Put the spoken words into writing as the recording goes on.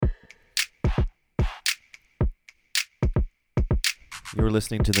You're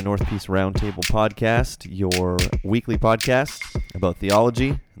listening to the North Peace Roundtable podcast, your weekly podcast about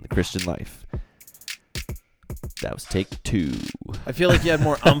theology and the Christian life. That was take 2. I feel like you had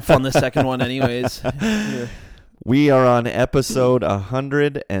more umph on the second one anyways. Yeah. We are on episode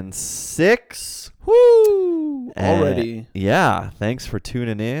 106. Woo! Already. Yeah, thanks for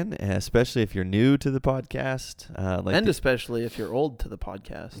tuning in, especially if you're new to the podcast. Especially if you're old to the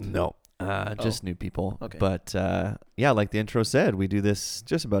podcast. No. Just new people. Okay. But yeah, like the intro said, we do this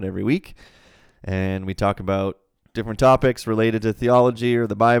just about every week. And we talk about different topics related to theology or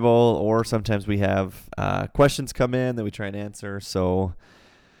the Bible, or sometimes we have questions come in that we try and answer. So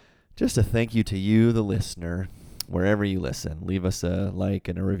just a thank you to you, the listener, wherever you listen. Leave us a like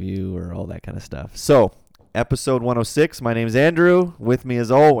and a review or all that kind of stuff. So episode 106, my name is Andrew. With me as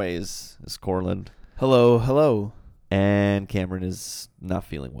always is Corland. Hello, hello. And Cameron is not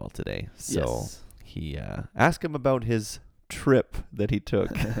feeling well today. So Yes. he asked him about his trip that he took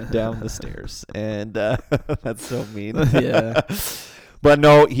down the stairs. And that's so mean. Yeah. But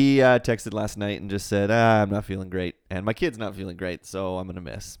no, he texted last night and just said, I'm not feeling great. And my kid's not feeling great, so I'm going to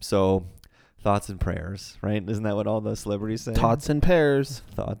miss. So thoughts and prayers, right? Isn't that what all the celebrities say? Tots and pears.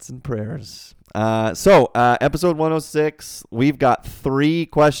 Thoughts and prayers. So episode 106, we've got 3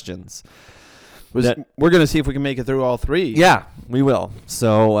 questions. We're going to see if we can make it through all 3. Yeah, we will.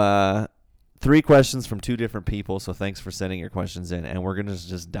 So 3 questions from 2 different people. So thanks for sending your questions in. And we're going to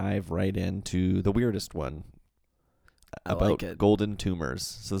just dive right into the weirdest one about like it. golden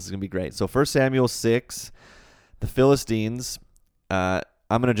tumors. So this is going to be great. So 1 Samuel 6, the Philistines, I'm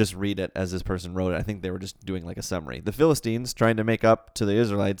going to just read it as this person wrote it. I think they were just doing like a summary. The Philistines trying to make up to the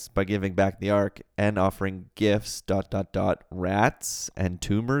Israelites by giving back the ark and offering gifts, ... rats and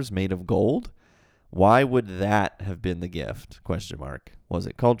tumors made of gold. Why would that have been the gift? ? Was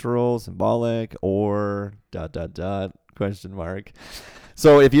it cultural, symbolic, or ...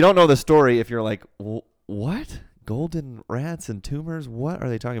 So if you don't know the story, if you're like, what? Golden rats and tumors? What are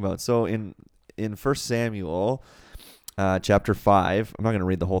they talking about? So in 1 Samuel chapter 5, I'm not going to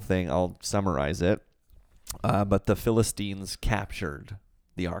read the whole thing. I'll summarize it. But the Philistines captured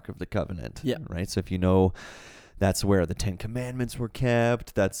the Ark of the Covenant. Yeah. Right? So if you know, that's where the 10 Commandments were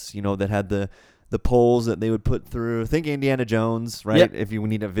kept. That's, that had the poles that they would put through. Think Indiana Jones, right? Yep. If you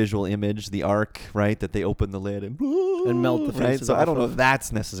need a visual image, the ark, right? That they open the lid and melt the faces So I off don't know of. if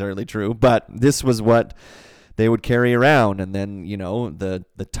that's necessarily true, but this was what they would carry around. And then, the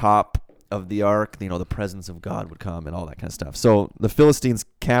top of the ark, the presence of God would come and all that kind of stuff. So the Philistines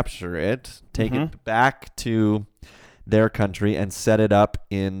capture it, take it back to their country and set it up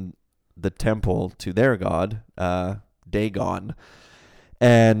in the temple to their god, Dagon.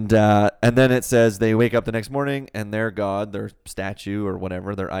 And then it says they wake up the next morning and their god, their statue or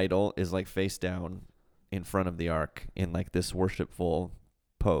whatever, their idol is like face down in front of the ark in like this worshipful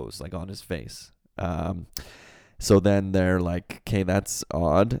pose, like on his face. So then they're like, okay, that's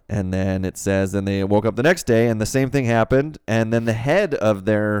odd. And then it says, then they woke up the next day and the same thing happened. And then the head of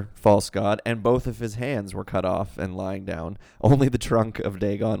their false god and both of his hands were cut off and lying down. Only the trunk of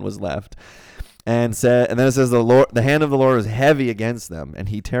Dagon was left. And then it says the hand of the Lord was heavy against them, and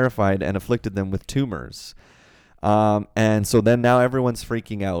he terrified and afflicted them with tumors. And so then now everyone's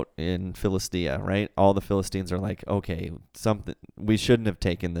freaking out in Philistia, right? All the Philistines are like, okay, we shouldn't have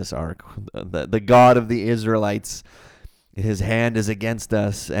taken this ark. The God of the Israelites, his hand is against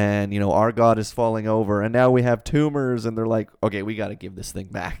us, and our God is falling over, and now we have tumors, and they're like, okay, we got to give this thing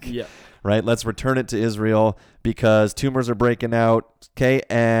back. Yeah. Right? Let's return it to Israel because tumors are breaking out. Okay,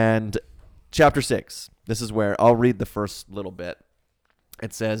 and Chapter 6, this is where I'll read the first little bit.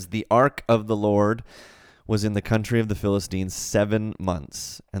 It says, the ark of the Lord was in the country of the Philistines 7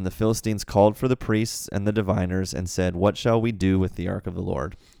 months. And the Philistines called for the priests and the diviners and said, what shall we do with the ark of the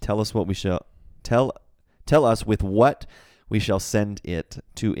Lord? Tell us with what we shall send it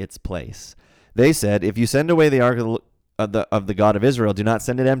to its place. They said, if you send away the ark of the God of Israel, do not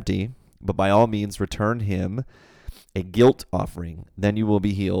send it empty, but by all means return him a guilt offering. Then you will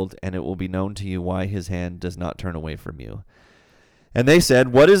be healed, and it will be known to you why his hand does not turn away from you. And they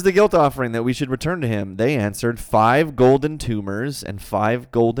said, what is the guilt offering that we should return to him? They answered, 5 golden tumors and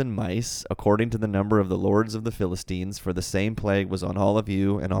 5 golden mice, according to the number of the lords of the Philistines, for the same plague was on all of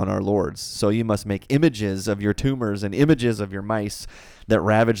you and on our lords. So you must make images of your tumors and images of your mice that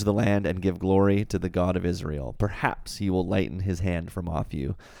ravage the land and give glory to the God of Israel. Perhaps he will lighten his hand from off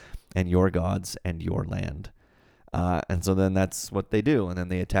you and your gods and your land. And so then that's what they do. And then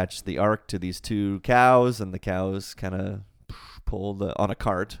they attach the ark to these 2 cows, and the cows kind of pull on a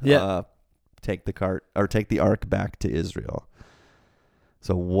cart, take the ark back to Israel.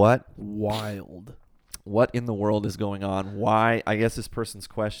 So what? Wild. what in the world is going on? Why? I guess this person's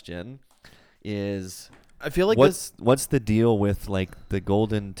question is, I feel like what's the deal with like the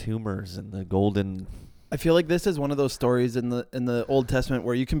golden tumors and the golden? I feel like this is one of those stories in the Old Testament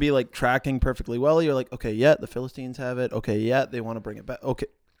where you can be like tracking perfectly well. You're like, okay, yeah, the Philistines have it. Okay, yeah, they want to bring it back. Okay,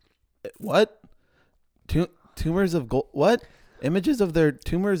 what? Tumors of gold? What? Images of their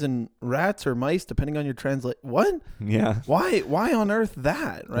tumors in rats or mice, depending on your translate. What? Yeah. Why on earth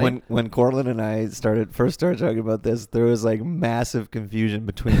that? Right. When Cortland and I first started talking about this, there was like massive confusion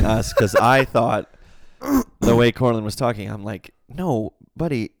between us because I thought the way Cortland was talking, I'm like, no,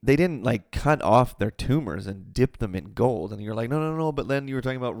 buddy, they didn't like cut off their tumors and dip them in gold. And you're like, no. But then you were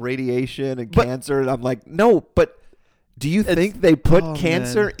talking about radiation and cancer. And I'm like, no, but do you think they put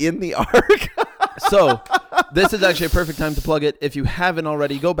cancer in the ark? So this is actually a perfect time to plug it. If you haven't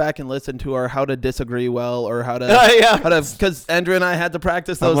already, go back and listen to our how to disagree well or how to, because Andrew and I had to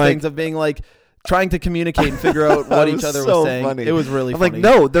practice those things of being like, trying to communicate and figure out what each other was saying. Funny. It was really funny. I'm like,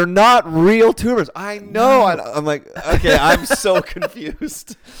 no, they're not real tumors. I know. I'm like, okay, I'm so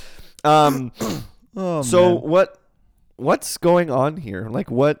confused. What's going on here?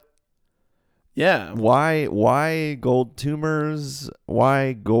 Like what? Yeah. Why gold tumors?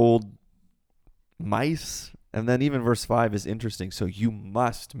 Why gold mice? And then even verse 5 is interesting. So you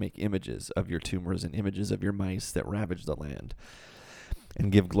must make images of your tumors and images of your mice that ravage the land, and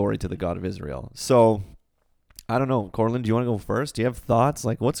give glory to the God of Israel. So, I don't know. Cortland, do you want to go first? Do you have thoughts?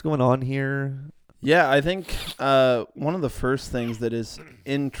 Like, what's going on here? Yeah, I think one of the first things that is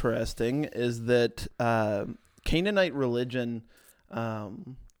interesting is that Canaanite religion, the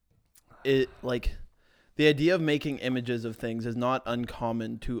idea of making images of things is not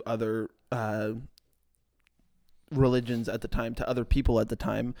uncommon to other religions at the time, to other people at the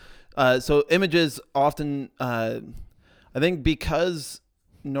time. So images often... I think because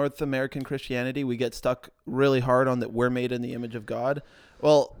North American Christianity, we get stuck really hard on that we're made in the image of God.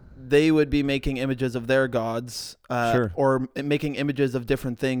 Well, they would be making images of their gods or making images of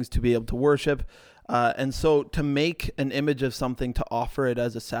different things to be able to worship. And so to make an image of something to offer it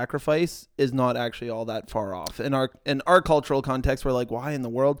as a sacrifice is not actually all that far off. In our cultural context, we're like, why in the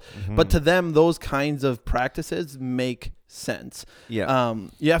world? Mm-hmm. But to them, those kinds of practices make sense. Yeah.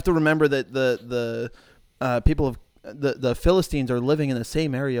 You have to remember that the people of the Philistines are living in the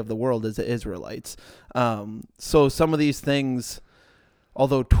same area of the world as the Israelites. So some of these things,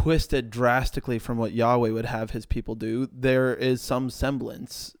 although twisted drastically from what Yahweh would have his people do, there is some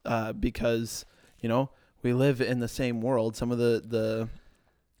semblance because, we live in the same world. Some of the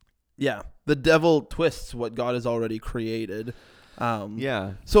devil twists what God has already created.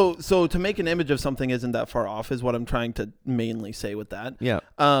 So to make an image of something isn't that far off is what I'm trying to mainly say with that. Yeah.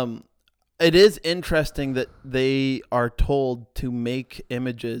 It is interesting that they are told to make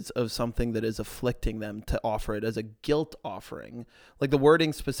images of something that is afflicting them to offer it as a guilt offering. Like the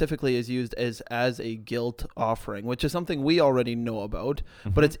wording specifically is used as a guilt offering, which is something we already know about.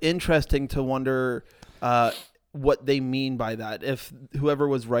 Mm-hmm. But it's interesting to wonder what they mean by that. If whoever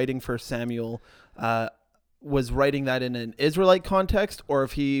was writing for Samuel was writing that in an Israelite context, or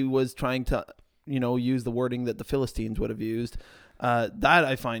if he was trying to, use the wording that the Philistines would have used. That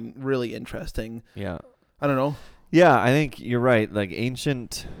I find really interesting. Yeah. I don't know. Yeah, I think you're right. Like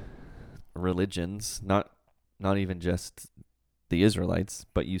ancient religions, not even just the Israelites,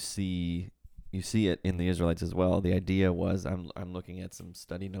 but you see it in the Israelites as well. The idea was, I'm looking at some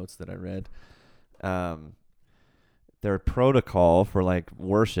study notes that I read. Their protocol for like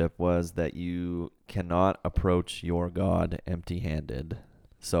worship was that you cannot approach your God empty-handed.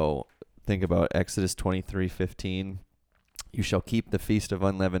 So think about Exodus 23:15. You shall keep the feast of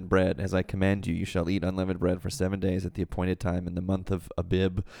unleavened bread. As I command you, you shall eat unleavened bread for 7 days at the appointed time in the month of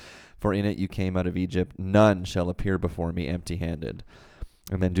Abib, for in it you came out of Egypt. None shall appear before me empty-handed.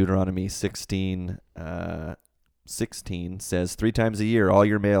 And then Deuteronomy 16:16 says, 3 times a year all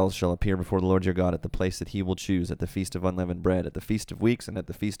your males shall appear before the Lord your God at the place that he will choose, at the feast of unleavened bread, at the feast of weeks, and at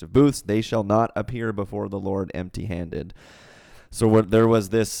the feast of booths. They shall not appear before the Lord empty-handed. So there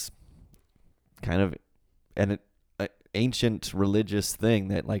was this kind of ancient religious thing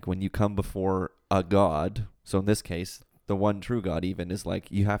that like when you come before a god, so in this case the one true God even, is like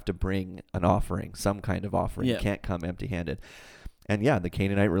you have to bring an offering, some kind of offering. You can't come empty-handed. And the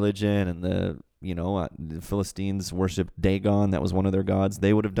Canaanite religion and the Philistines worshiped Dagon, that was one of their gods.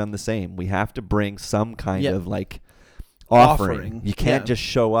 They would have done the same. We have to bring some kind of like offering. You can't just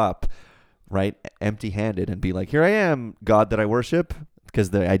show up right empty-handed and be like, here I am, God that I worship.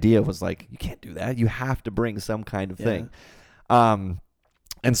 Because the idea was like, you can't do that. You have to bring some kind of thing. And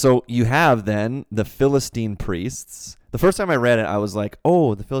so you have then the Philistine priests The first time I read it, I was like,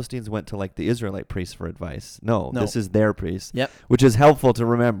 oh, the Philistines went to like the Israelite priests for advice. No, this is their priests. Yep. Which is helpful to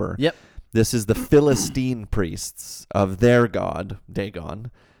remember. Yep. This is the Philistine priests of their god,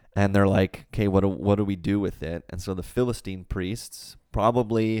 Dagon. And they're like, okay, what do we do with it? And so the Philistine priests,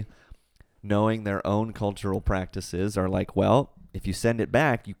 probably knowing their own cultural practices, are like, well, if you send it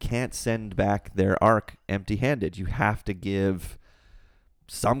back, you can't send back their ark empty-handed. You have to give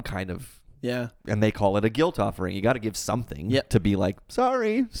some kind of, and they call it a guilt offering. You got to give something to be like,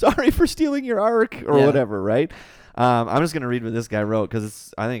 sorry for stealing your ark or whatever, right? I'm just going to read what this guy wrote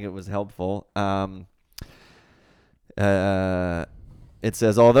because I think it was helpful. It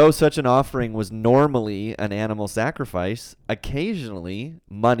says, although such an offering was normally an animal sacrifice, occasionally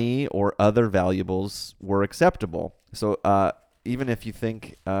money or other valuables were acceptable. So even if you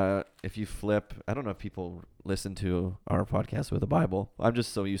think, if you flip, I don't know if people listen to our podcast with a Bible. I'm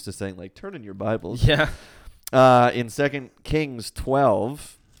just so used to saying, like, turn in your Bibles. Yeah. In 2 Kings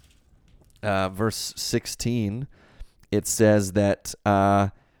 12, verse 16, it says that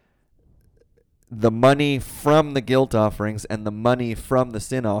the money from the guilt offerings and the money from the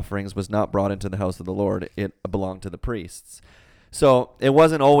sin offerings was not brought into the house of the Lord. It belonged to the priests. So it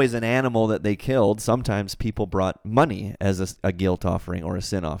wasn't always an animal that they killed. Sometimes people brought money as a guilt offering or a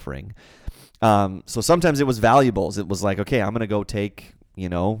sin offering. So sometimes it was valuables. It was like, okay, I'm going to go take,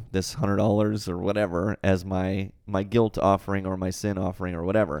 this $100 or whatever as my guilt offering or my sin offering or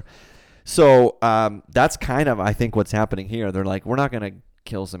whatever. So that's kind of, I think, what's happening here. They're like, we're not going to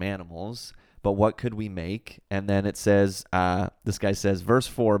kill some animals, but what could we make? And then it says, this guy says, verse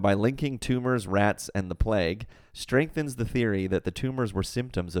 4, by linking tumors, rats, and the plague, strengthens the theory that the tumors were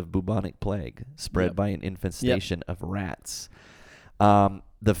symptoms of bubonic plague spread by an infestation of rats.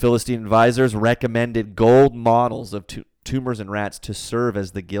 The Philistine advisors recommended gold models of tumors and rats to serve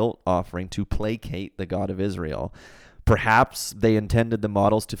as the guilt offering to placate the God of Israel. Perhaps they intended the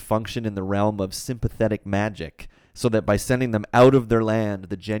models to function in the realm of sympathetic magic, so that by sending them out of their land,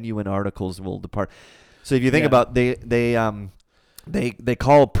 the genuine articles will depart. So if you think about, they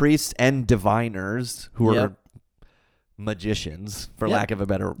call priests and diviners, who are magicians, for lack of a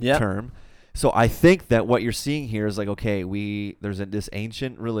better term. So I think that what you're seeing here is like, okay, there's this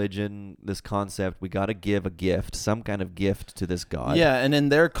ancient religion, this concept, we got to give a gift, some kind of gift to this God. Yeah, and in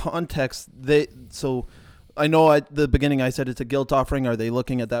their context, I know at the beginning I said it's a guilt offering. Are they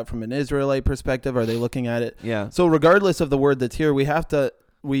looking at that from an Israelite perspective? Are they looking at it? Yeah. So regardless of the word that's here, we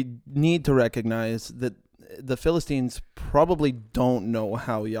need to recognize that the Philistines probably don't know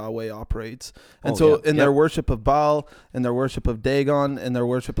how Yahweh operates. And in their worship of Baal and their worship of Dagon and their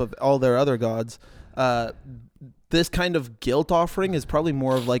worship of all their other gods, this kind of guilt offering is probably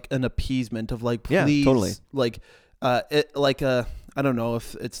more of like an appeasement of like, please, totally. I don't know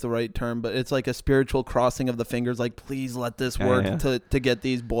if it's the right term, but it's like a spiritual crossing of the fingers. Like, please let this work to get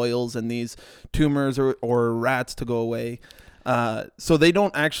these boils and these tumors or rats to go away. So they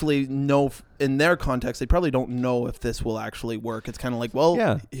don't actually know in their context. They probably don't know if this will actually work. It's kind of like,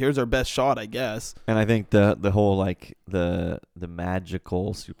 well, here's our best shot, I guess. And I think the whole like the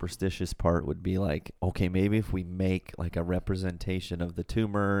magical superstitious part would be like, okay, maybe if we make like a representation of the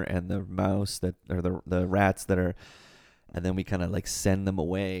tumor and the mouse or the rats that are, and then we kind of like send them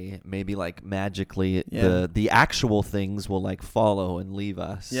away, maybe like magically the actual things will like follow and leave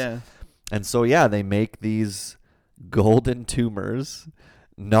us. Yeah. And so they make these golden tumors,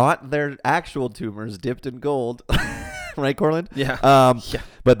 not their actual tumors dipped in gold. Right, Cortland? Yeah.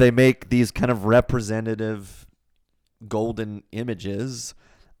 But they make these kind of representative golden images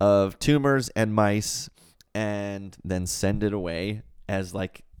of tumors and mice and then send it away as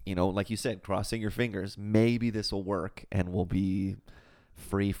like, like you said, crossing your fingers, maybe this will work and we'll be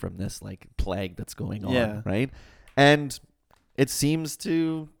free from this like plague that's going on, right? And it seems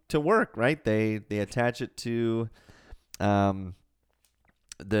to work, right? They attach it to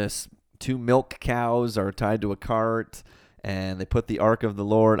this 2 milk cows are tied to a cart, and they put the ark of the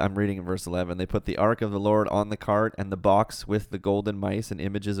Lord, I'm reading in verse 11, they put the ark of the Lord on the cart and the box with the golden mice and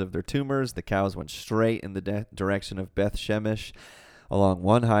images of their tumors. The cows went straight in the direction of Beth Shemesh along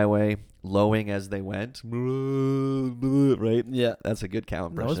one highway, lowing as they went. Right? Yeah. That's a good cow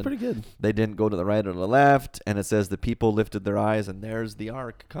impression. That was pretty good. They didn't go to the right or the left. And it says the people lifted their eyes, and there's the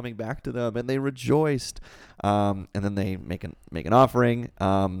ark coming back to them, and they rejoiced. And then they make an offering.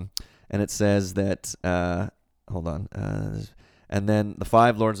 And it says that, hold on. And then the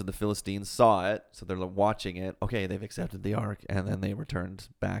 5 lords of the Philistines saw it, so they're watching it. Okay, they've accepted the ark, and then they returned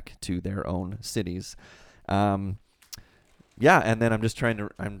back to their own cities. And then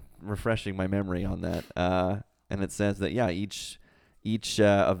I'm refreshing my memory on that. And it says that, each each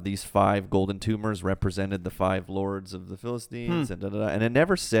of these 5 golden tumors represented the 5 lords of the Philistines, and and it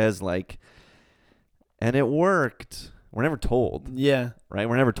never says like, and it worked. We're never told. Yeah. Right?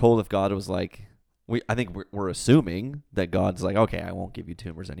 We're never told if God was like, I think we're assuming that God's like, okay, I won't give you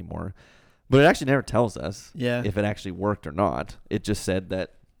tumors anymore. But it actually never tells us if it actually worked or not. It just said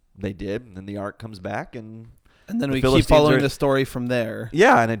that they did, and then the ark comes back, and then we keep following the story from there.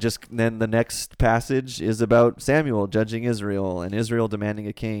 Yeah, and then the next passage is about Samuel judging Israel, and Israel demanding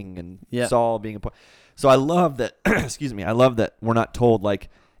a king, and Saul being a... So I love that, excuse me, I love that we're not told like,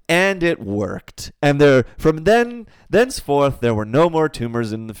 and it worked. And there, from thenceforth, there were no more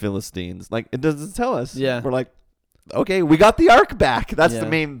tumors in the Philistines. Like, it doesn't tell us. Yeah. We're like, okay, we got the ark back. That's the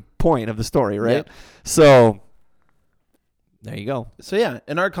main point of the story, right? Yep. So, there you go. So, yeah,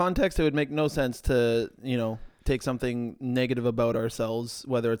 in our context, it would make no sense to, take something negative about ourselves,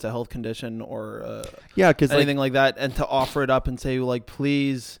 whether it's a health condition or anything like that, and to offer it up and say, like,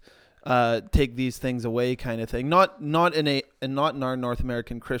 please take these things away, kind of thing. Not in our North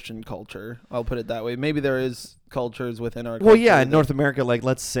American Christian culture. I'll put it that way. Maybe there is cultures within our culture. Well, yeah, in North America, like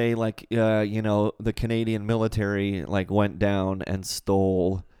let's say like the Canadian military like went down and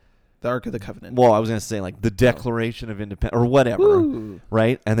stole the Ark of the Covenant. Well, I was gonna say like the Declaration of Independence or whatever,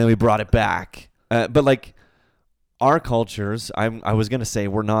 right? And then we brought it back. But like our cultures, I was gonna say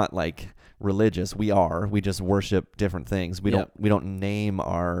we're not like religious. We just worship different things. We don't name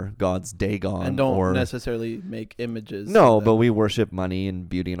our gods Dagon and don't necessarily make images. No, but we worship money and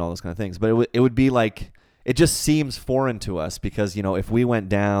beauty and all those kind of things. But it would be like, it just seems foreign to us because if we went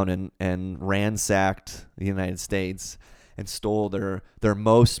down and ransacked the United States and stole their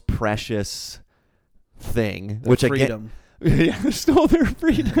most precious thing, which freedom. Again, stole their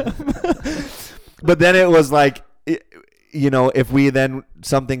freedom. But then it was like, if we then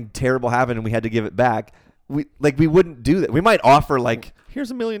something terrible happened and we had to give it back, we wouldn't do that. We might offer like,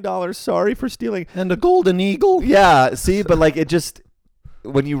 here's $1 million, sorry for stealing, and a golden eagle. Yeah, see, but like it just,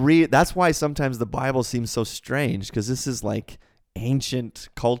 when you read, that's why sometimes the Bible seems so strange, because this is like ancient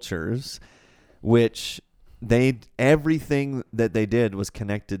cultures, which everything that they did was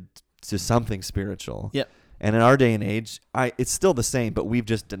connected to something spiritual. Yeah. And in our day and age, it's still the same, but we've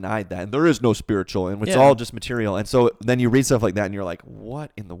just denied that. And there is no spiritual, and it's all just material. And so then you read stuff like that, and you're like,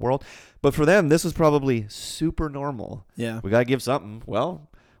 what in the world? But for them, this was probably super normal. Yeah. We got to give something. Well,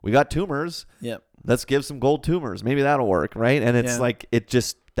 we got tumors. Yeah. Let's give some gold tumors. Maybe that'll work, right? And it's like,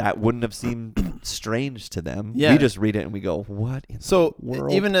 that wouldn't have seemed strange to them. Yeah. We just read it, and we go, what in the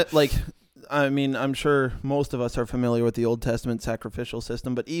world? Even I'm sure most of us are familiar with the Old Testament sacrificial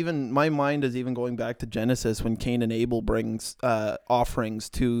system, but even my mind is even going back to Genesis when Cain and Abel brings offerings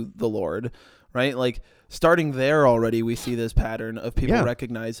to the Lord, right? Like starting there already, we see this pattern of people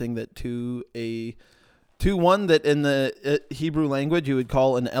recognizing that to one that in the Hebrew language you would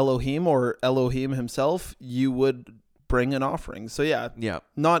call an Elohim or Elohim himself, you would bring an offering. So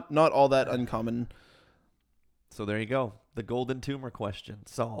not all that uncommon. So there you go. The golden tumor question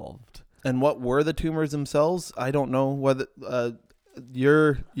solved. And what were the tumors themselves? I don't know whether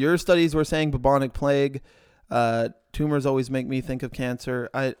your studies were saying bubonic plague. Tumors always make me think of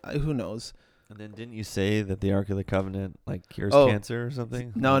cancer. I who knows? And then didn't you say that the Ark of the Covenant like cures cancer or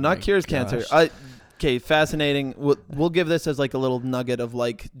something? No, not cures cancer. Okay, fascinating. We'll give this as like a little nugget of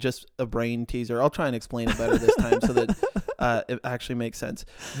like just a brain teaser. I'll try and explain it better this time so that it actually makes sense.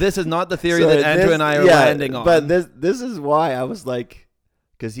 This is not the theory that Andrew and I are landing on. But this is why I was like,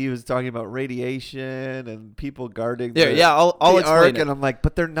 because he was talking about radiation and people guarding I'll explain ark, it. And I'm like,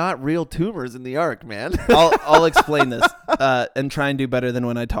 but they're not real tumors in the ark, man. I'll explain this and try and do better than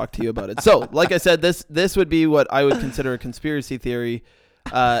when I talk to you about it. So, like I said, this would be what I would consider a conspiracy theory,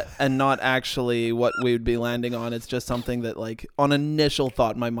 and not actually what we would be landing on. It's just something that, like, on initial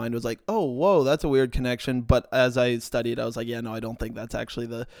thought, my mind was like, oh, whoa, that's a weird connection. But as I studied, I was like, yeah, no, I don't think that's actually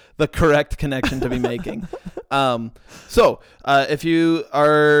the correct connection to be making. So if you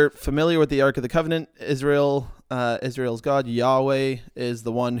are familiar with the Ark of the Covenant, Israel's God, Yahweh, is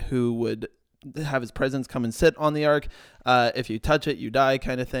the one who would have his presence come and sit on the ark. If you touch it, you die,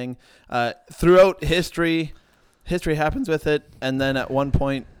 kind of thing. Throughout history happens with it, and then at one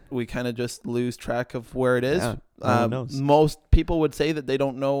point we kind of just lose track of where it is. Most people would say that they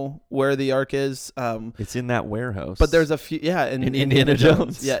don't know where the ark is. It's in that warehouse. But there's a few, in Indiana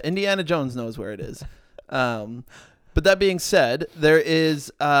Jones. Yeah, Indiana Jones knows where it is. But that being said, there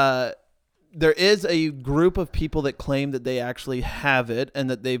is there is a group of people that claim that they actually have it and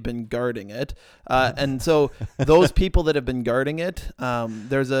that they've been guarding it. And so those people that have been guarding it,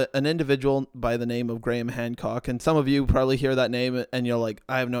 there's an individual by the name of Graham Hancock. And some of you probably hear that name and you're like,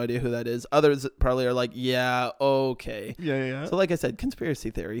 I have no idea who that is. Others probably are like, yeah, okay. Yeah. So like I said,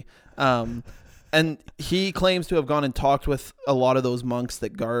 conspiracy theory. And he claims to have gone and talked with a lot of those monks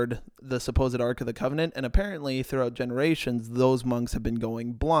that guard the supposed Ark of the Covenant. And apparently throughout generations, those monks have been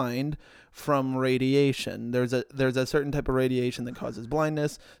going blind from radiation. There's a certain type of radiation that causes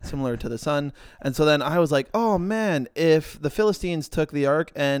blindness, similar to the sun. And so then I was like, oh man, if the Philistines took the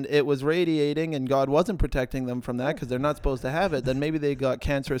Ark and it was radiating and God wasn't protecting them from that because they're not supposed to have it, then maybe they got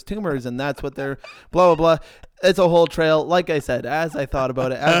cancerous tumors and that's what they're blah, blah, blah. It's a whole trail. Like I said, as I thought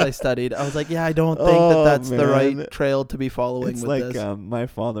about it, as I studied, I was like, yeah, I don't think that's the right trail to be following it's with like, this. my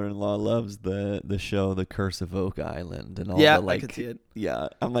father-in-law loves the show The Curse of Oak Island and all Yeah, the, like, I could see it. Yeah,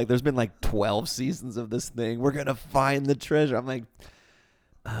 I'm like, there's been like 12 seasons of this thing. We're going to find the treasure. I'm like,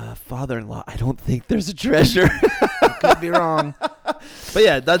 father-in-law, I don't think there's a treasure. Could be wrong. But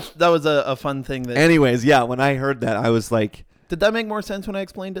yeah, that was a fun thing. Anyways, yeah, when I heard that, I was like... Did that make more sense when I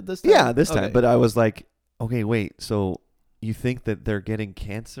explained it this time? Yeah, this time. Okay. But I was like, okay, wait, so you think that they're getting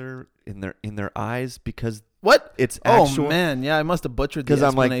cancer in their eyes because... What? It's actual... Oh, man. Yeah, I must have butchered the Because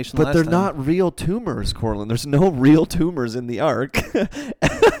I'm like, explanation but they're time. not real tumors, Corlin. There's no real tumors in the Ark.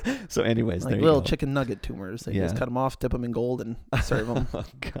 So anyways, Like there you little go. chicken nugget tumors. They just cut them off, dip them in gold, and serve them. Oh,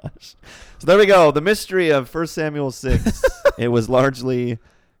 gosh. So there we go. The mystery of 1 Samuel 6. It was largely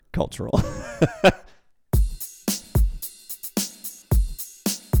cultural.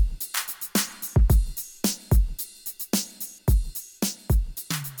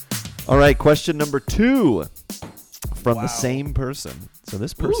 All right, question number 2 from the same person. So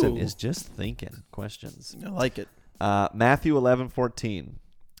this person is just thinking questions. I like it. Matthew 11:14.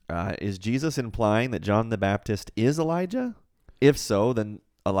 Is Jesus implying that John the Baptist is Elijah? If so, then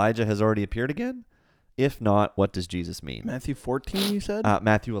Elijah has already appeared again? If not, what does Jesus mean? Matthew 14, you said?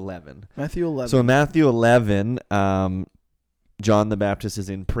 Matthew 11. Matthew 11. So in Matthew 11, John the Baptist is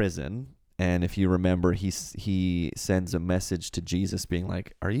in prison. And if you remember, he sends a message to Jesus being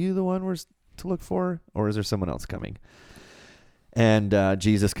like, are you the one we're to look for? Or is there someone else coming? And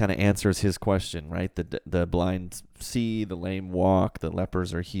Jesus kind of answers his question, right? The blind see, the lame walk, the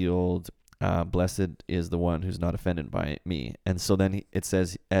lepers are healed. Blessed is the one who's not offended by me. And so then it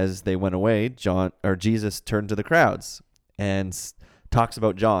says, as they went away, Jesus turned to the crowds and talks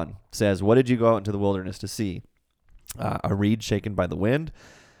about John. Says, what did you go out into the wilderness to see? A reed shaken by the wind?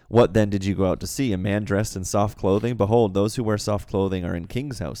 What then did you go out to see? A man dressed in soft clothing? Behold, those who wear soft clothing are in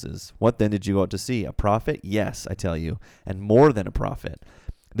kings' houses. What then did you go out to see? A prophet? Yes, I tell you, and more than a prophet.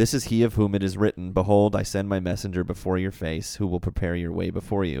 This is he of whom it is written, behold, I send my messenger before your face, who will prepare your way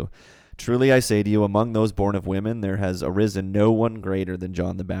before you. Truly I say to you, among those born of women, there has arisen no one greater than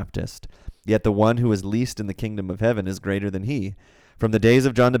John the Baptist. Yet the one who is least in the kingdom of heaven is greater than he. From the days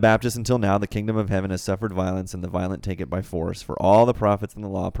of John the Baptist until now, the kingdom of heaven has suffered violence, and the violent take it by force. For all the prophets and the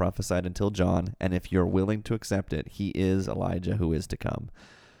law prophesied until John, and if you're willing to accept it, he is Elijah who is to come.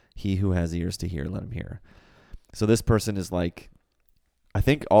 He who has ears to hear, let him hear. So this person is like, I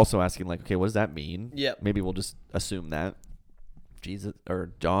think also asking like, okay, what does that mean? Yeah. Maybe we'll just assume that Jesus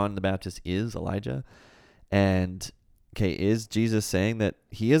or John the Baptist is Elijah. And okay, is Jesus saying that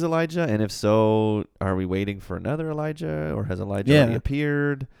he is Elijah? And if so, are we waiting for another Elijah, or has Elijah already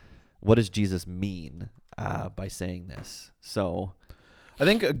appeared? What does Jesus mean by saying this? So I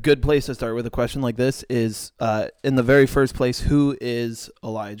think a good place to start with a question like this is, in the very first place, who is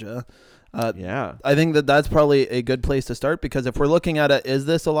Elijah? Yeah. I think that's probably a good place to start, because if we're looking at it, is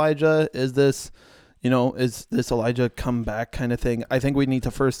this Elijah? Is this Elijah come back kind of thing? I think we need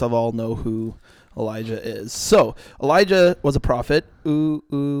to first of all know who Elijah is. So Elijah was a prophet,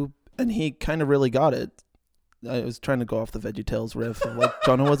 and he kind of really got it. I was trying to go off the VeggieTales riff of like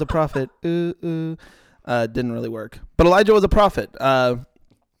Jonah was a prophet, didn't really work. But Elijah was a prophet,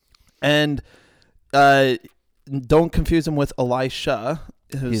 and don't confuse him with Elisha,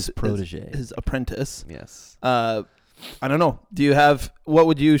 his protege, his apprentice. Yes. I don't know. What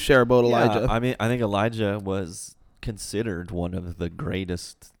would you share about Elijah? I mean, I think Elijah was considered one of the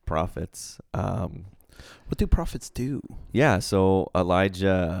greatest prophets. What do prophets do? Yeah, so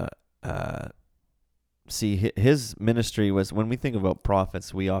Elijah, his ministry was, when we think about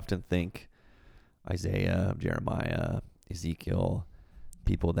prophets, we often think Isaiah, Jeremiah, Ezekiel,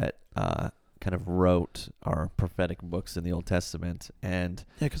 people that kind of wrote our prophetic books in the Old Testament. And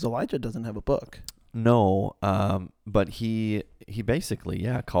yeah, because Elijah doesn't have a book. No, but he basically,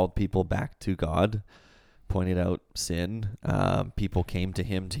 called people back to God, pointed out sin. People came to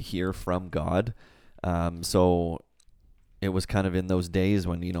him to hear from God. So it was kind of in those days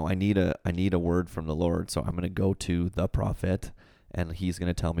when, I need a word from the Lord. So I'm going to go to the prophet, and he's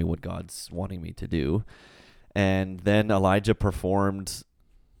going to tell me what God's wanting me to do. And then Elijah performed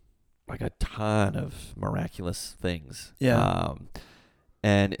like a ton of miraculous things. Yeah.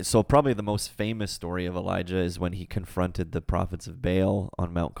 And so probably the most famous story of Elijah is when he confronted the prophets of Baal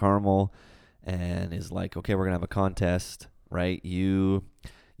on Mount Carmel and is like, okay, we're going to have a contest, right? You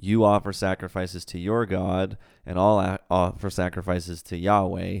offer sacrifices to your God, and I'll offer sacrifices to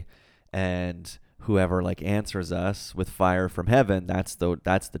Yahweh, and whoever like answers us with fire from heaven, that's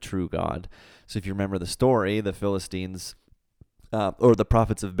the true God. So if you remember the story, the Philistines or the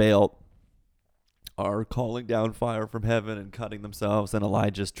prophets of Baal are calling down fire from heaven and cutting themselves, and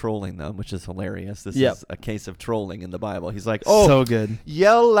Elijah's trolling them, which is hilarious. This is a case of trolling in the Bible. He's like, oh, so good.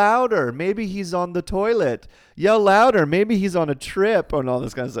 Yell louder. Maybe he's on the toilet. Yell louder. Maybe he's on a trip, and all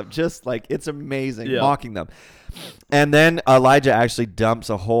this kind of stuff. Just like, it's amazing, mocking them. And then Elijah actually dumps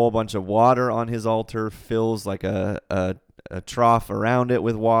a whole bunch of water on his altar, fills like a trough around it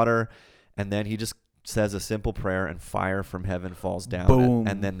with water, and then he just says a simple prayer, and fire from heaven falls down. Boom.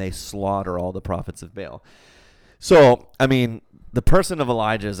 And then they slaughter all the prophets of Baal. So, I mean, the person of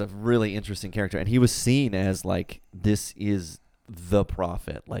Elijah is a really interesting character, and he was seen as like, this is the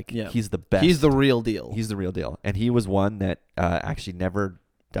prophet. Like, he's the best. He's the real deal. He's the real deal. And he was one that actually never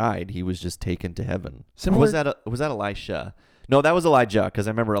died. He was just taken to heaven. Similar, was that Elisha? No, that was Elijah, because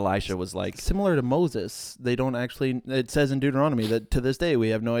I remember Elisha was like... Similar to Moses, they don't actually... It says in Deuteronomy that to this day we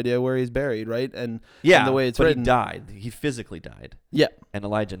have no idea where he's buried, right? And the way it's written... he died. He physically died. Yeah. And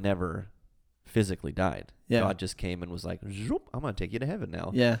Elijah never physically died. Yeah. God just came and was like, Zoop, I'm going to take you to heaven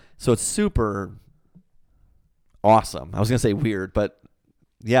now. Yeah. So it's super awesome. I was going to say weird, but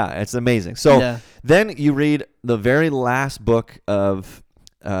yeah, it's amazing. So then you read the very last book of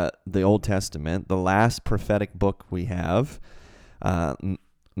the Old Testament, the last prophetic book we have...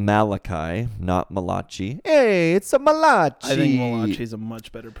 Malachi, not Malachi. Hey, it's a Malachi. I think Malachi is a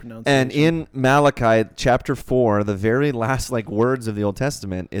much better pronunciation. And in Malachi chapter 4, the very last like words of the Old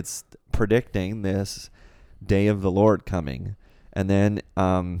Testament, it's predicting this day of the Lord coming. And then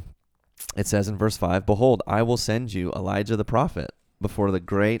it says in verse 5, behold, I will send you Elijah the prophet before the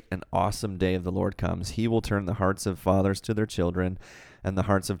great and awesome day of the Lord comes. He will turn the hearts of fathers to their children, and the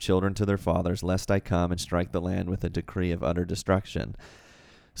hearts of children to their fathers, lest I come and strike the land with a decree of utter destruction.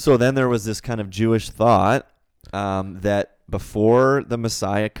 So then there was this kind of Jewish thought that before the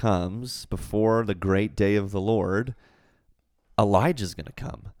Messiah comes, before the great day of the Lord, Elijah's going to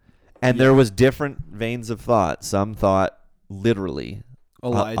come. And there was different veins of thought. Some thought literally.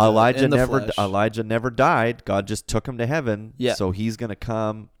 Elijah never died. God just took him to heaven. Yeah. So he's going to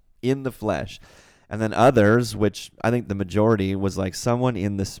come in the flesh. And then others, which I think the majority was like someone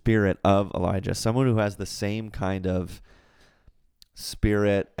in the spirit of Elijah, someone who has the same kind of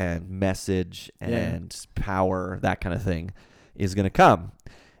spirit and message and power, that kind of thing, is going to come.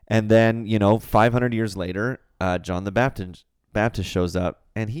 And then, 500 years later, John the Baptist shows up,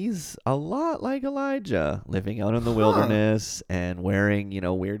 and he's a lot like Elijah, living out in the wilderness and wearing,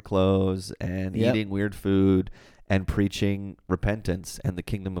 weird clothes and eating weird food and preaching repentance and the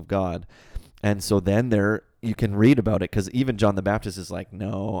kingdom of God. And so then you can read about it, because even John the Baptist is like,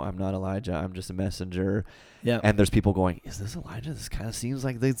 no, I'm not Elijah. I'm just a messenger. Yeah. And there's people going, is this Elijah? This kind of seems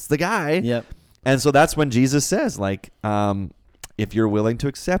like it's the guy. Yep. And so that's when Jesus says, like, if you're willing to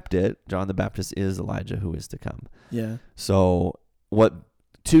accept it, John the Baptist is Elijah who is to come. Yeah. So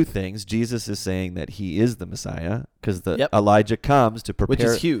two things. Jesus is saying that he is the Messiah, because Elijah comes to prepare, which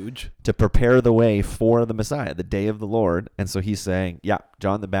is huge, to prepare the way for the Messiah, the day of the Lord. And so he's saying,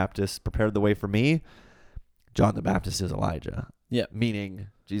 John the Baptist prepared the way for me. John the Baptist is Elijah. Yeah. Meaning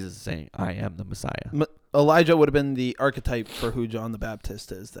Jesus is saying, I am the Messiah. Elijah would have been the archetype for who John the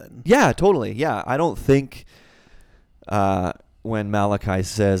Baptist is then. Yeah, totally. Yeah. I don't think when Malachi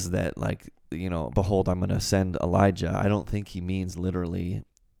says that, like, behold, I'm going to send Elijah, I don't think he means literally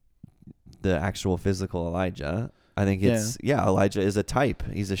the actual physical Elijah. I think it's, Elijah is a type.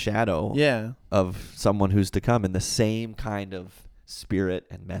 He's a shadow of someone who's to come in the same kind of spirit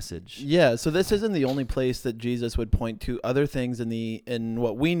and message. Yeah, so this isn't the only place that Jesus would point to other things in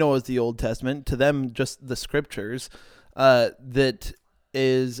what we know as the Old Testament, to them just the scriptures, that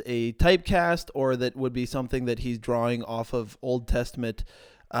is a typecast, or that would be something that he's drawing off of Old Testament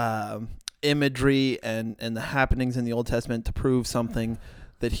imagery and the happenings in the Old Testament to prove something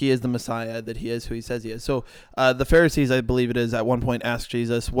that he is the Messiah, that he is who he says he is. So the Pharisees, I believe it is, at one point asked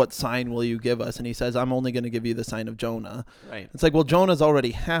Jesus, what sign will you give us? And he says, I'm only going to give you the sign of Jonah. Right. It's like, well, Jonah's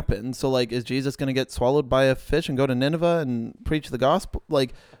already happened. So like, is Jesus going to get swallowed by a fish and go to Nineveh and preach the gospel?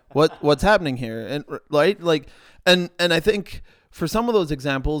 Like what's happening here? And right. Like, and I think for some of those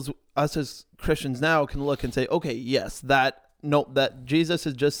examples, us as Christians now can look and say, okay, yes, that Jesus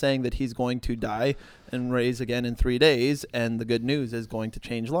is just saying that he's going to die and raise again in 3 days, and the good news is going to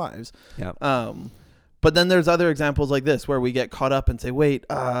change lives. Yeah. But then there's other examples like this where we get caught up and say, wait,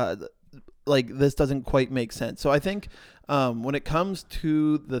 like this doesn't quite make sense. So I think when it comes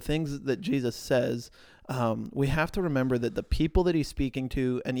to the things that Jesus says, we have to remember that the people that he's speaking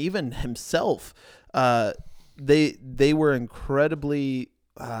to, and even himself, they were incredibly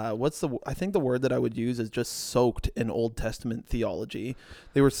I think the word that I would use is just soaked in Old Testament theology.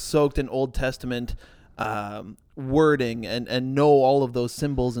 They were soaked in Old Testament wording and know all of those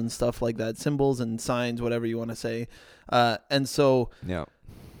symbols and stuff like that, symbols and signs, whatever you want to say. And so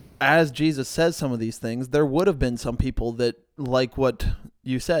as Jesus says some of these things, there would have been some people that, like what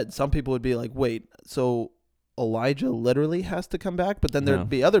you said, some people would be like, wait, so Elijah literally has to come back? But then there'd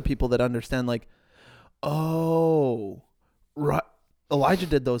be other people that understand like, oh, right, Elijah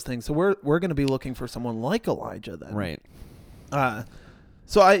did those things, so we're going to be looking for someone like Elijah then. Right.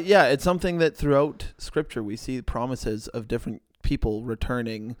 So it's something that throughout Scripture we see promises of different people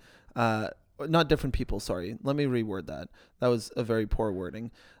returning. Not different people, sorry. Let me reword that. That was a very poor wording.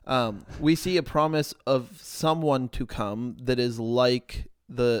 We see a promise of someone to come that is like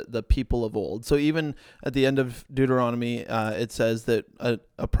the people of old. So even at the end of Deuteronomy, it says that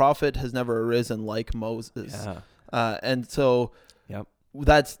a prophet has never arisen like Moses. Yeah. And so Yep.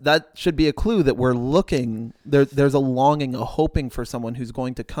 that should be a clue that we're looking. There's a longing, a hoping for someone who's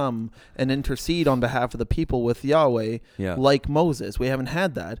going to come and intercede on behalf of the people with Yahweh, like Moses. We haven't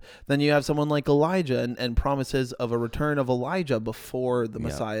had that. Then you have someone like Elijah and promises of a return of Elijah before the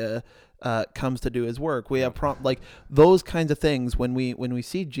Messiah comes to do his work. We have like those kinds of things when we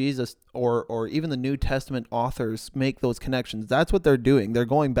see Jesus or even the New Testament authors make those connections. That's what they're doing. They're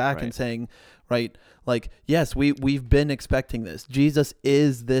going back and saying, right, like, yes, we've been expecting this. Jesus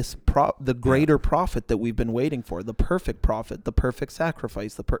is this the greater prophet that we've been waiting for, the perfect prophet, the perfect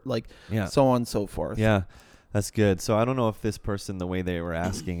sacrifice, so on and so forth. Yeah. That's good. So I don't know if this person, the way they were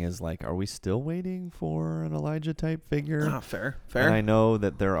asking is like, are we still waiting for an Elijah type figure? Fair. And I know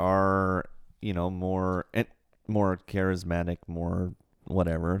that there are, more charismatic, more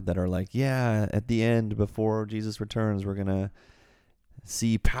whatever, that are like, at the end, before Jesus returns, we're going to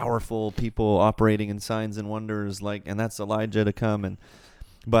see powerful people operating in signs and wonders, and that's Elijah to come.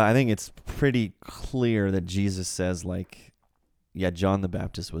 But I think it's pretty clear that Jesus says John the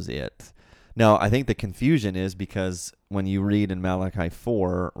Baptist was it. Now, I think the confusion is because when you read in Malachi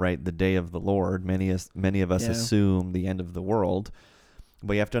 4, right, the day of the Lord, many of us assume the end of the world.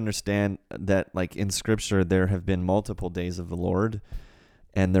 But you have to understand that, in Scripture, there have been multiple days of the Lord,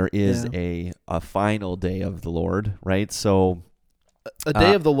 and there is a final day of the Lord, right? So a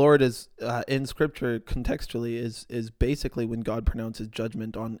day of the Lord is in Scripture contextually is basically when God pronounces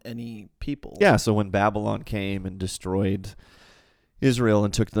judgment on any people. Yeah, so when Babylon came and destroyed Israel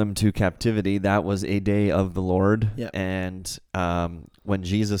and took them to captivity, that was a day of the Lord. Yep. And when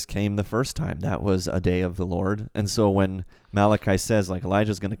Jesus came the first time, that was a day of the Lord. And so when Malachi says,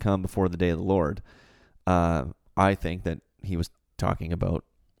 Elijah's going to come before the day of the Lord, I think that he was talking about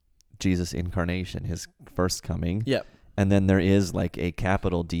Jesus' incarnation, his first coming. Yep. And then there is a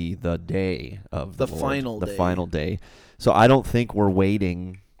capital D, the day of the Lord, the final day. So I don't think we're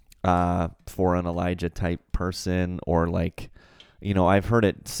waiting for an Elijah type person or I've heard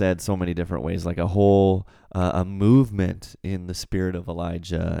it said so many different ways, a whole a movement in the spirit of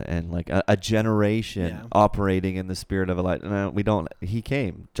Elijah and a generation operating in the spirit of Elijah. No, we don't. He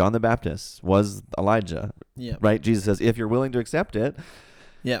came. John the Baptist was Elijah. Yeah. Right? Jesus says, if you're willing to accept it,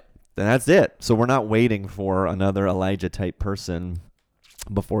 then that's it. So we're not waiting for another Elijah type person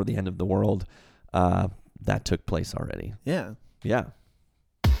before the end of the world. That took place already. Yeah. Yeah.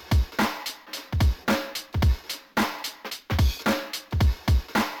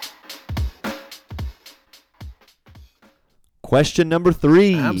 Question number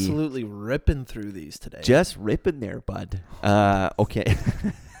 3. Absolutely ripping through these today. Just ripping there, bud. Okay.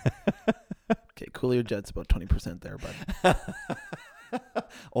 Okay, cool your jets about 20% there, bud.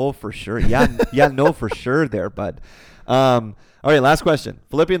 Oh, for sure. Yeah, no, for sure there, bud. All right, last question.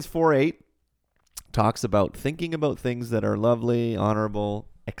 Philippians 4:8 talks about thinking about things that are lovely, honorable,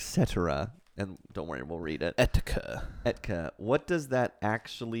 etc. And don't worry, we'll read it. Etika. What does that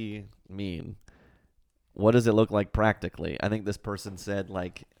actually mean? what does it look like practically? I think this person said,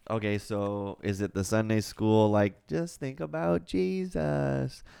 like, okay, so is it the Sunday school, like, just think about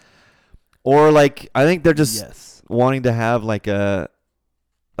Jesus? Or, like, I think they're just Yes. wanting to have, like,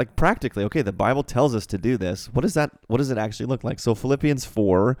 practically, okay, the Bible tells us to do this. What does it actually look like? So Philippians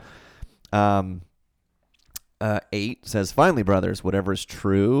 4, 8 says, finally, brothers, whatever is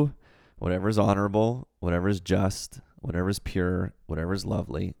true, whatever is honorable, whatever is just, whatever is pure, whatever is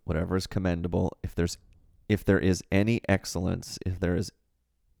lovely, whatever is commendable, if there is any excellence, if there is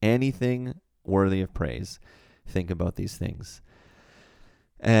anything worthy of praise, think about these things.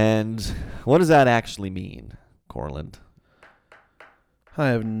 And what does that actually mean, Corland? I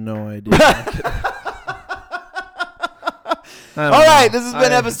have no idea. All right, this has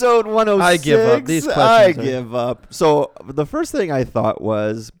been episode 106. I give up. These questions I give up. So the first thing I thought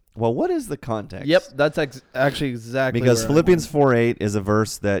was, well, what is the context? Yep, that's actually exactly because where Philippians 4:8 is a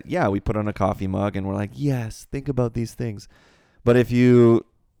verse that, yeah, we put on a coffee mug and we're like, yes, think about these things. But if you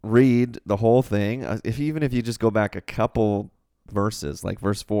read the whole thing, even if you just go back a couple verses, like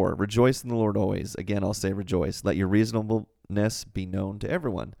verse 4, rejoice in the Lord always. Again, I'll say rejoice. Let your reasonableness be known to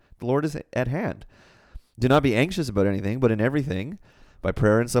everyone. The Lord is at hand. Do not be anxious about anything, but in everything, by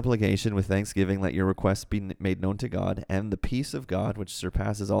prayer and supplication with thanksgiving, let your requests be made known to God, and the peace of God, which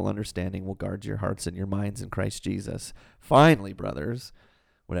surpasses all understanding, will guard your hearts and your minds in Christ Jesus. Finally, brothers,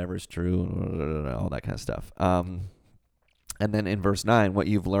 whatever is true, all that kind of stuff. And then in verse 9, what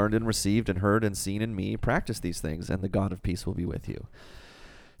you've learned and received and heard and seen in me, practice these things, and the God of peace will be with you.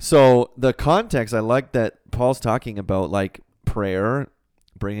 So the context, I like that Paul's talking about, like, prayer,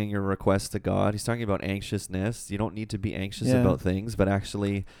 bringing your requests to God. He's talking about anxiousness. You don't need to be anxious about things, but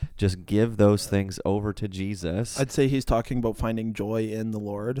actually just give those things over to Jesus. I'd say he's talking about finding joy in the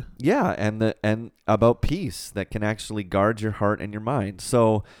Lord. Yeah, and about peace that can actually guard your heart and your mind.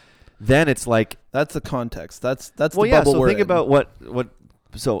 So then it's like, that's the context. That's the well, yeah. bubble So we're think in. about what.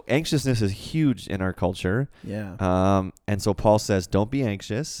 So anxiousness is huge in our culture. Yeah. And so Paul says, don't be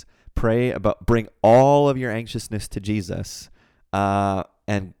anxious. Bring all of your anxiousness to Jesus.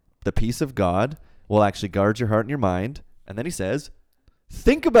 And the peace of God will actually guard your heart and your mind. And then he says,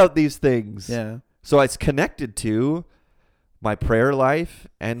 think about these things. Yeah. So it's connected to my prayer life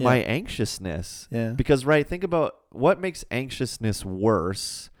and my anxiousness. Yeah. Because, right, think about what makes anxiousness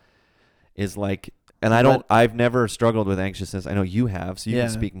worse is like, and I've never struggled with anxiousness. I know you have, so you can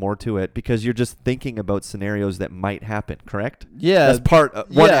speak more to it, because you're just thinking about scenarios that might happen, correct? Yeah. That's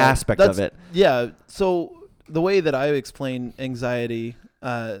one aspect of it. Yeah. So the way that I explain anxiety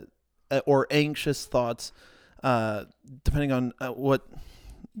or anxious thoughts, depending on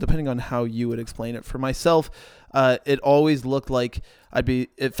how you would explain it. For myself, it always looked like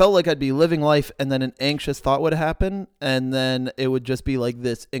it felt like I'd be living life, and then an anxious thought would happen, and then it would just be like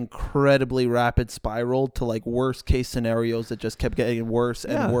this incredibly rapid spiral to like worst case scenarios that just kept getting worse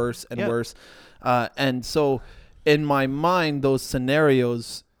and worse and worse. And so in my mind, those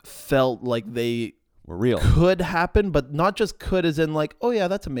scenarios felt like they were real, could happen, but not just could as in like, oh yeah,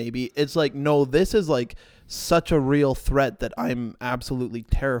 that's a maybe. It's like, no, this is like such a real threat that I'm absolutely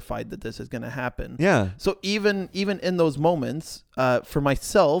terrified that this is going to happen. Yeah. So even in those moments, for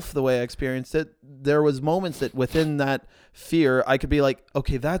myself, the way I experienced it, there was moments that within that fear, I could be like,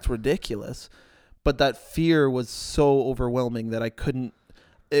 okay, that's ridiculous. But that fear was so overwhelming that I couldn't,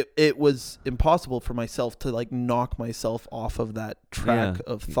 it was impossible for myself to like knock myself off of that track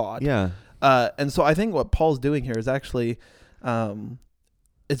of thought. Yeah. And so I think what Paul's doing here is actually,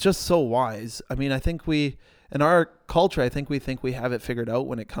 it's just so wise. I mean, I think in our culture, I think we have it figured out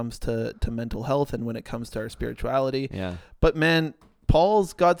when it comes to mental health and when it comes to our spirituality. Yeah. But man,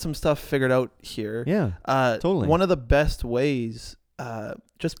 Paul's got some stuff figured out here. Yeah. Totally. One of the best ways,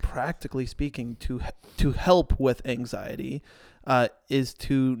 just practically speaking, to help with anxiety, is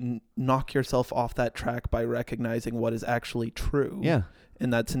to knock yourself off that track by recognizing what is actually true. Yeah. In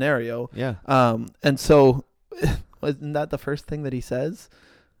that scenario. Yeah. And so isn't that the first thing that he says?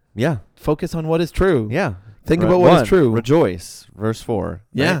 Yeah. Focus on what is true. Yeah. Think about what is true. Rejoice. Verse 4.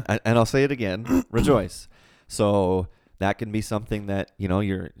 Yeah. Right? And I'll say it again. Rejoice. So that can be something that,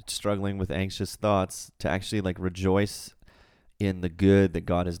 you're struggling with anxious thoughts, to actually like rejoice in the good that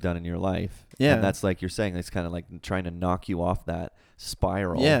God has done in your life. Yeah. And that's like you're saying, it's kind of like trying to knock you off that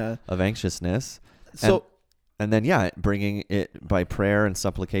spiral of anxiousness. So And then, bringing it by prayer and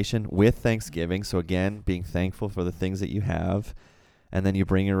supplication with thanksgiving. So again, being thankful for the things that you have. And then you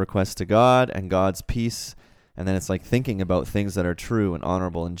bring your requests to God and God's peace. And then it's like thinking about things that are true and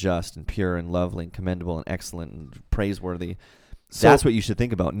honorable and just and pure and lovely and commendable and excellent and praiseworthy. So that's what you should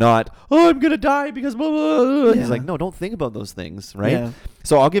think about. Not, I'm going to die because blah, blah, blah. He's like, no, don't think about those things, right? Yeah.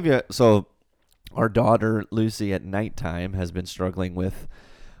 So I'll give you, our daughter Lucy at nighttime has been struggling with,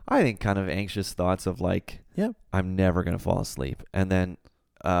 I think, kind of anxious thoughts of like, Yeah. I'm never going to fall asleep. And then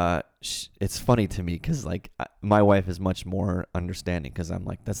it's funny to me because like my wife is much more understanding because I'm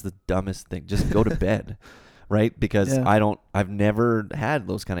like, that's the dumbest thing. Just go to bed. Right? Because Yeah. I've never had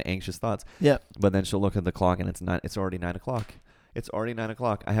those kind of anxious thoughts. Yeah. But then she'll look at the clock and it's already 9 o'clock. It's already 9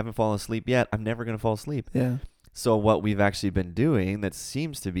 o'clock. I haven't fallen asleep yet. I'm never going to fall asleep. Yeah. So what we've actually been doing that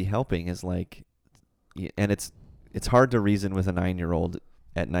seems to be helping is like, and it's hard to reason with a 9-year-old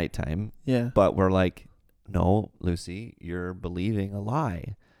at nighttime, Yeah. but we're like, no, Lucy, you're believing a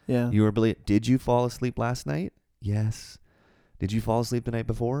lie. Yeah. Did you fall asleep last night? Yes. Did you fall asleep the night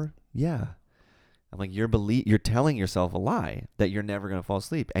before? Yeah. I'm like, you're telling yourself a lie that you're never going to fall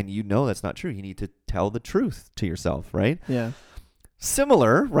asleep. And you know that's not true. You need to tell the truth to yourself, right? Yeah.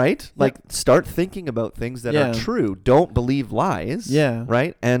 Similar, right? Like start thinking about things that are true. Don't believe lies. Yeah.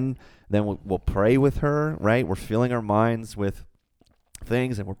 Right? And then we'll pray with her, right? We're filling our minds with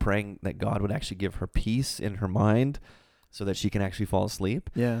things and we're praying that God would actually give her peace in her mind so that she can actually fall asleep.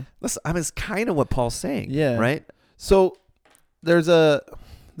 Yeah. It's kind of what Paul's saying. Yeah. Right? So there's a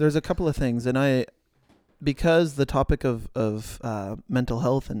couple of things, and because the topic of mental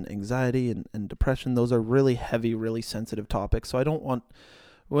health and anxiety and depression, those are really heavy, really sensitive topics. So I don't want,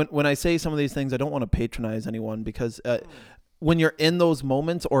 when I say some of these things, I don't want to patronize anyone because when you're in those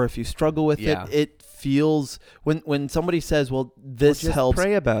moments or if you struggle with it feels, when somebody says, well, this helps.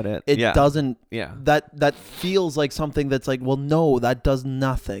 Pray about it. It doesn't. Yeah. That feels like something that's like, well, no, that does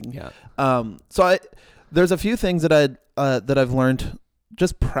nothing. Yeah. So there's a few things that I've learned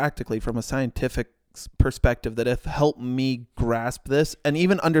just practically from a scientific perspective that have helped me grasp this and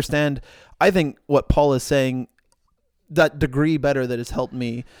even understand, I think, what Paul is saying, that degree better, that has helped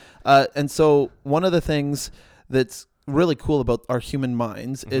me. And so one of the things that's really cool about our human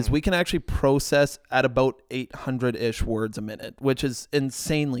minds is we can actually process at about 800-ish words a minute, which is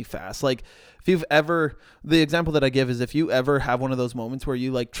insanely fast. Like the example that I give is if you ever have one of those moments where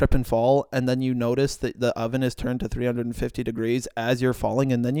you like trip and fall and then you notice that the oven is turned to 350 degrees as you're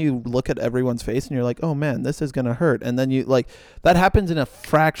falling, and then you look at everyone's face and you're like, oh man, this is going to hurt. And then you like, that happens in a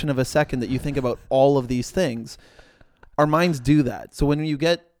fraction of a second that you think about all of these things. Our minds do that. So when you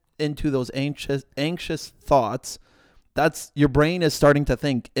get into those anxious thoughts, that's your brain is starting to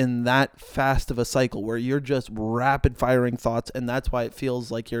think in that fast of a cycle where you're just rapid firing thoughts, and that's why it feels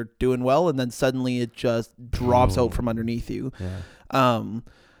like you're doing well, and then suddenly it just drops out from underneath you. Yeah.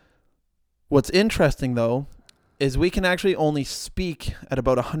 What's interesting though is we can actually only speak at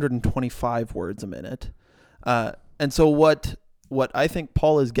about 125 words a minute, and so what I think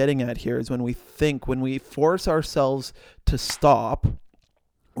Paul is getting at here is when we force ourselves to stop,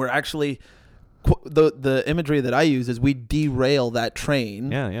 we're actually, the imagery that I use is we derail that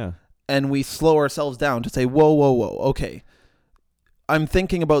train. Yeah. And we slow ourselves down to say, whoa. Okay. I'm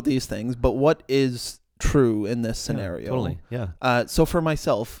thinking about these things, but what is true in this scenario? Totally. Yeah. So for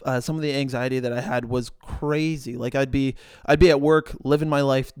myself, some of the anxiety that I had was crazy. Like I'd be at work, living my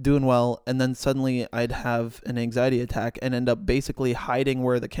life, doing well, and then suddenly I'd have an anxiety attack and end up basically hiding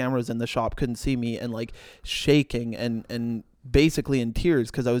where the cameras in the shop couldn't see me, and like shaking and basically in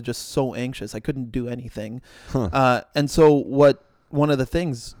tears because I was just so anxious. I couldn't do anything. And so one of the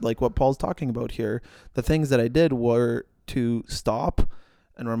things, like what Paul's talking about here, the things that I did were to stop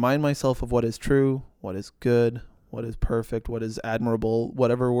and remind myself of what is true, what is good, what is perfect, what is admirable,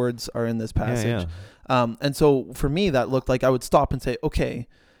 whatever words are in this passage. Yeah. And so for me, that looked like I would stop and say, okay,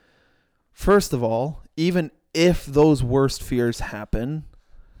 first of all, even if those worst fears happen,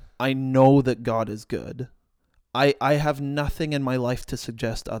 I know that God is good. I have nothing in my life to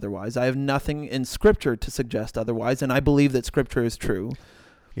suggest otherwise. I have nothing in Scripture to suggest otherwise, and I believe that Scripture is true.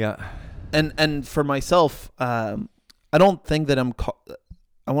 Yeah. And for myself, I don't think that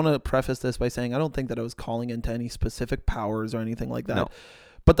I want to preface this by saying I don't think that I was calling into any specific powers or anything like that. No.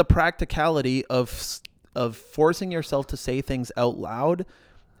 But the practicality of forcing yourself to say things out loud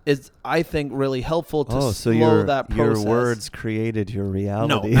is, I think, really helpful to slow that process. Your words created your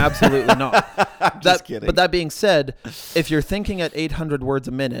reality. No, absolutely not. Just kidding. But that being said, if you're thinking at 800 words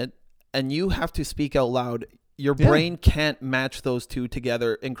a minute and you have to speak out loud, your brain can't match those two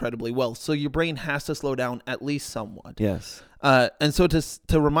together incredibly well. So your brain has to slow down at least somewhat. Yes. And so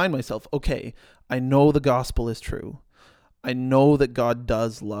to remind myself, okay, I know the gospel is true. I know that God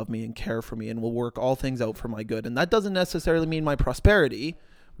does love me and care for me and will work all things out for my good. And that doesn't necessarily mean my prosperity,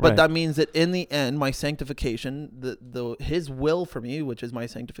 but that means that in the end, my sanctification, his will for me, which is my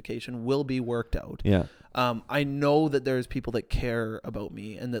sanctification, will be worked out. Yeah. I know that there's people that care about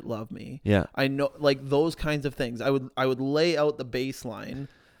me and that love me. Yeah. I know, like, those kinds of things. I would lay out the baseline,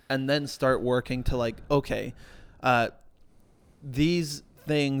 and then start working to like, okay, these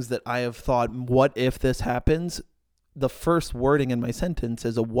things that I have thought, what if this happens? The first wording in my sentence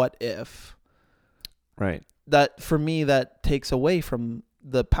is a what if. Right. That for me, that takes away from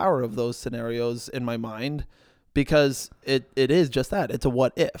the power of those scenarios in my mind, because it is just that. It's a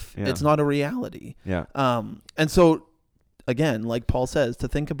what if. Yeah. It's not a reality. Yeah. And so again, like Paul says, to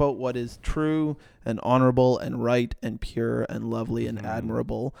think about what is true and honorable and right and pure and lovely and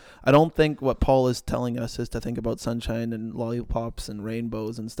admirable. I don't think what Paul is telling us is to think about sunshine and lollipops and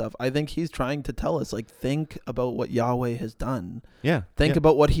rainbows and stuff. I think he's trying to tell us, like, think about what Yahweh has done. Yeah. Think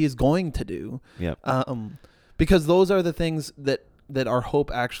about what he is going to do. Yeah. Because those are the things that our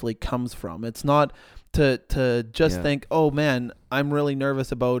hope actually comes from. It's not to just think, oh man, I'm really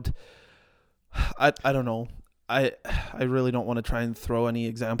nervous about, I don't know. I really don't want to try and throw any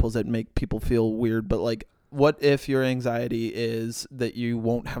examples that make people feel weird, but like, what if your anxiety is that you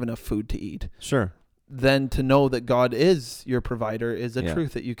won't have enough food to eat? Sure. Then to know that God is your provider is a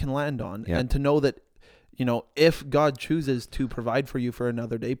truth that you can land on. Yeah. And to know that, if God chooses to provide for you for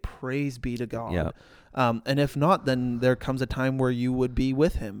another day, praise be to God. Yeah. And if not, then there comes a time where you would be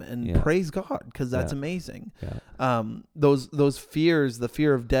with him, and praise God, because that's amazing. Yeah. Those fears, the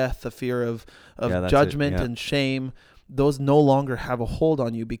fear of death, the fear of judgment and shame, those no longer have a hold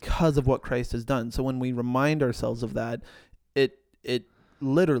on you because of what Christ has done. So when we remind ourselves of that, it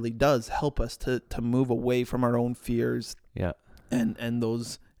literally does help us to move away from our own fears and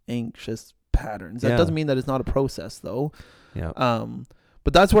those anxious patterns. That doesn't mean that it's not a process, though. Yeah.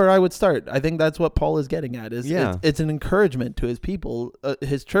 But that's where I would start. I think that's what Paul is getting at. It's an encouragement to his people,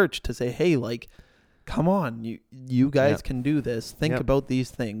 his church, to say, hey, like, come on, you guys can do this. Think about these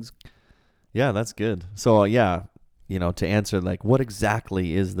things. Yeah, that's good. So, to answer, like, what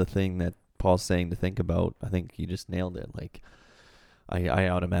exactly is the thing that Paul's saying to think about? I think you just nailed it. Like, I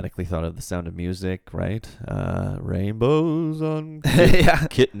automatically thought of The Sound of Music, right? Rainbows on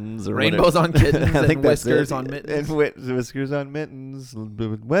kittens, or rainbows whatever. on kittens, I think and whiskers on mittens, and whiskers on mittens.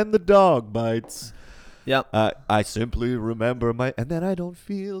 When the dog bites. Yep. I simply remember and then I don't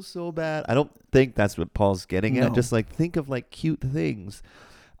feel so bad. I don't think that's what Paul's getting at. Just like, think of like cute things.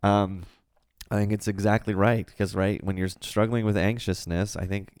 I think it's exactly right, because when you're struggling with anxiousness, I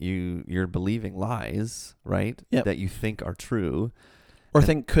think you're believing lies, right? Yep. That you think are true. Or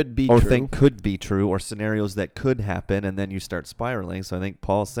think could be true, or scenarios that could happen, and then you start spiraling. So I think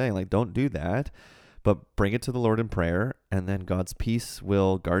Paul's saying, like, don't do that, but bring it to the Lord in prayer, and then God's peace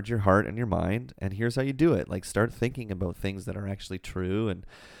will guard your heart and your mind. And here's how you do it. Like, start thinking about things that are actually true, and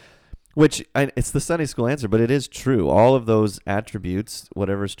it's the Sunday school answer, but it is true. All of those attributes,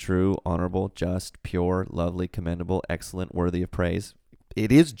 whatever's true, honorable, just, pure, lovely, commendable, excellent, worthy of praise, it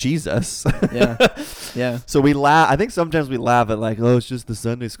is Jesus. Yeah. So we laugh. I think sometimes we laugh at, like, oh, it's just the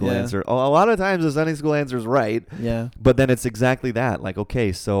Sunday school answer. A lot of times the Sunday school answer is right. Yeah. But then it's exactly that. Like,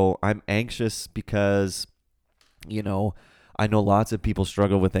 okay, so I'm anxious because, I know lots of people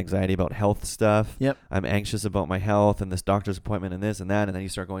struggle with anxiety about health stuff. Yep. I'm anxious about my health and this doctor's appointment and this and that. And then you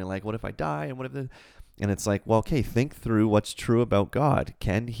start going, like, what if I die? And what if and it's like, well, okay, think through what's true about God.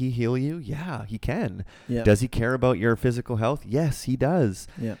 Can he heal you? Yeah, he can. Yep. Does he care about your physical health? Yes, he does.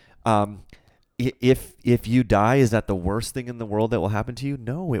 Yeah. If you die, is that the worst thing in the world that will happen to you?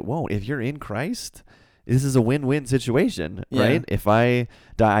 No, it won't. If you're in Christ, this is a win-win situation, right? If I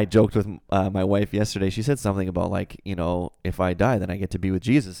die, I joked with my wife yesterday. She said something about, like, if I die, then I get to be with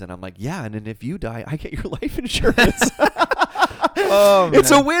Jesus. And I'm like, yeah, and then if you die, I get your life insurance.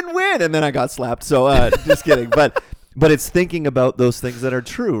 It's a win-win. And then I got slapped. So just kidding. But it's thinking about those things that are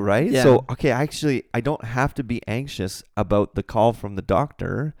true, right? Yeah. So, okay, actually, I don't have to be anxious about the call from the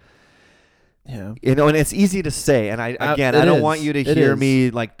doctor. Yeah. And it's easy to say. And I don't want you to hear me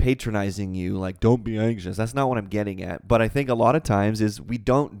like patronizing you, like, don't be anxious. That's not what I'm getting at. But I think a lot of times is we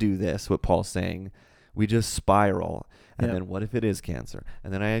don't do this, what Paul's saying. We just spiral. And then what if it is cancer?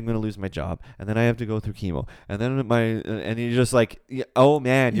 And then I am going to lose my job. And then I have to go through chemo. And then and you're just like, oh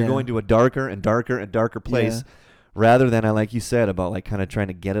man, you're going to a darker and darker and darker place, rather than, like you said, about like kind of trying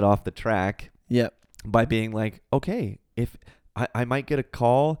to get it off the track. Yep. By being like, okay, if I might get a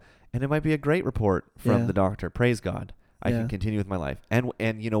call, and it might be a great report from the doctor. Praise God. I can continue with my life.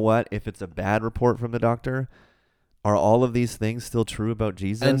 And you know what? If it's a bad report from the doctor, are all of these things still true about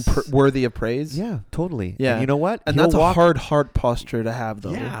Jesus? And worthy of praise? Yeah, totally. Yeah. And you know what? And that's a hard heart posture to have,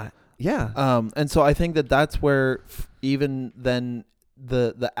 though. Yeah. Yeah. And so I think that's where even then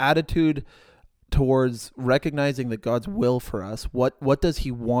the attitude towards recognizing that God's will for us, what does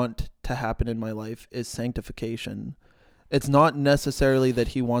he want to happen in my life, is sanctification. It's not necessarily that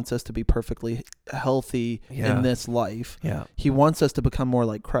he wants us to be perfectly healthy in this life. Yeah. He wants us to become more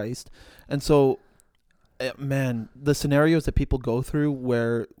like Christ. And so, man, the scenarios that people go through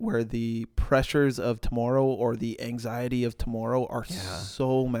where the pressures of tomorrow or the anxiety of tomorrow are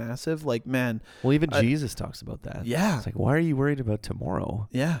so massive. Like, man. Well, even Jesus talks about that. Yeah. It's like, why are you worried about tomorrow?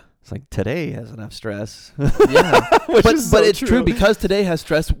 Yeah. It's like today has enough stress. Yeah. but so it's true because today has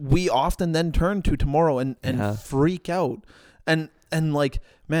stress. We often then turn to tomorrow and freak out. And like,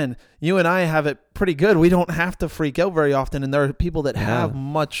 man, you and I have it pretty good. We don't have to freak out very often. And there are people that have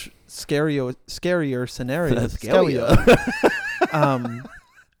much scarier scenarios.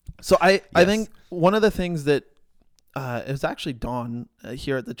 So I think one of the things that it was actually Don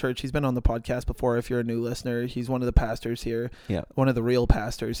here at the church. He's been on the podcast before. If you're a new listener, he's one of the pastors here. Yeah, one of the real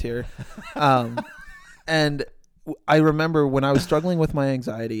pastors here. And I remember when I was struggling with my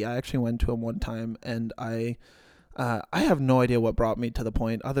anxiety, I actually went to him one time, and I have no idea what brought me to the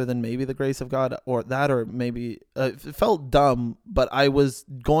point, other than maybe the grace of God or maybe it felt dumb, but I was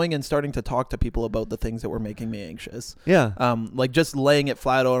going and starting to talk to people about the things that were making me anxious. Yeah. Like just laying it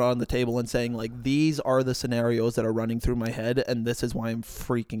flat out on the table and saying, like, these are the scenarios that are running through my head, and this is why I'm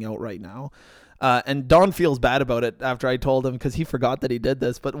freaking out right now. And Don feels bad about it after I told him, because he forgot that he did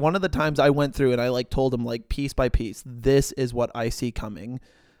this. But one of the times I went through and I like told him, like, piece by piece, this is what I see coming.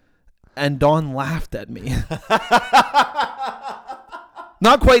 And Don laughed at me.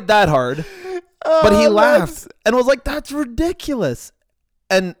 Not quite that hard, but he laughed and was like, that's ridiculous.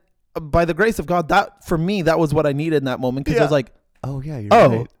 And by the grace of God, that for me, that was what I needed in that moment. Because I was like, oh yeah, you're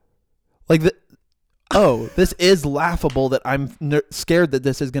right. Like, this is laughable that I'm scared that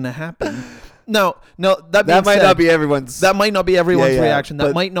this is going to happen. No, that might not be everyone's. That might not be everyone's reaction.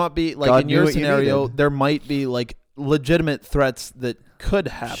 That might not be, like, God, in your scenario, there might be, like, legitimate threats that could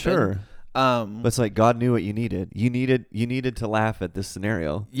happen. Sure. But it's like God knew what you needed. You needed to laugh at this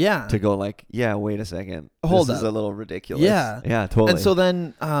scenario. Yeah. To go like, yeah, wait a second. This is a little ridiculous. Yeah. Yeah, totally. And so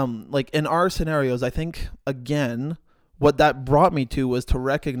then, like in our scenarios, I think, again, what that brought me to was to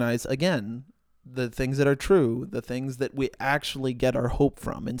recognize, again, the things that are true, the things that we actually get our hope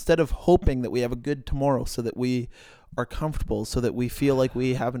from, instead of hoping that we have a good tomorrow so that we are comfortable, so that we feel like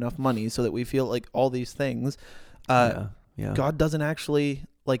we have enough money, so that we feel like all these things. God doesn't actually,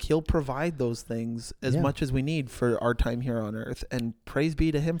 like, he'll provide those things as much as we need for our time here on earth, and praise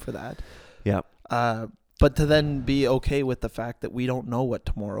be to him for that. Yeah. But to then be okay with the fact that we don't know what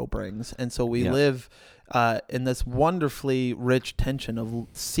tomorrow brings. And so we live in this wonderfully rich tension of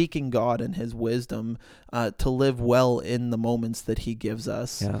seeking God and his wisdom to live well in the moments that he gives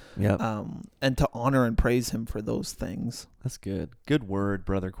us. And to honor and praise him for those things. That's good. Good word,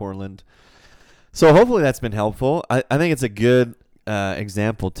 Brother Corland. So hopefully that's been helpful. I think it's a good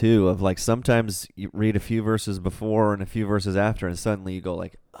example too of, like, sometimes you read a few verses before and a few verses after, and suddenly you go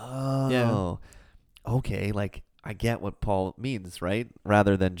like, oh, okay, like I get what Paul means, right?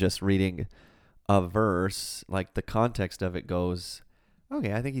 Rather than just reading a verse, like the context of it goes,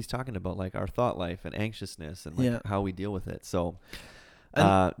 okay, I think he's talking about, like, our thought life and anxiousness and, like, how we deal with it. So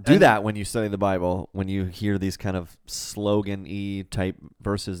do that when you study the Bible, when you hear these kind of slogan-y type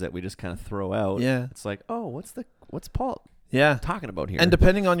verses that we just kind of throw out. Yeah. It's like, oh, what's Paul talking about here? And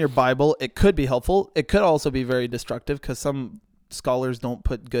depending on your Bible, it could be helpful. It could also be very destructive, because some scholars don't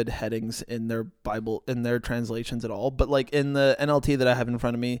put good headings in their Bible, in their translations at all. But, like, in the NLT that I have in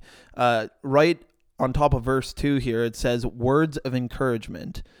front of me, right on top of verse 2 here, it says words of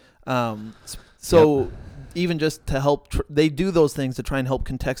encouragement. Even just to help, they do those things to try and help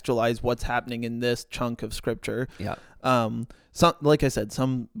contextualize what's happening in this chunk of scripture. Yeah. Like I said,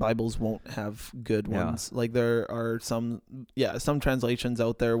 some Bibles won't have good ones. Like, there are some translations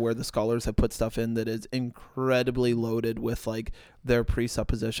out there where the scholars have put stuff in that is incredibly loaded with, like, their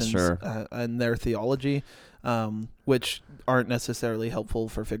presuppositions and their theology, which aren't necessarily helpful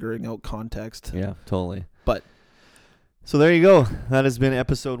for figuring out context. Yeah, totally. But so there you go. That has been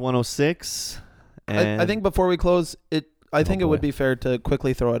episode 106. I think before we close, I think it would be fair to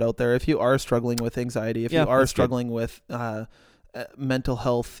quickly throw it out there. If you are struggling with anxiety, if you are struggling with mental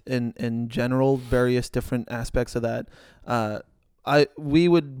health in general, various different aspects of that, we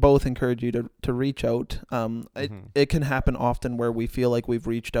would both encourage you to reach out. It can happen often where we feel like we've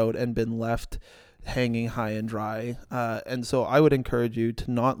reached out and been left hanging high and dry. And so I would encourage you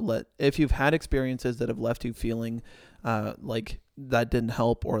to not if you've had experiences that have left you feeling like that didn't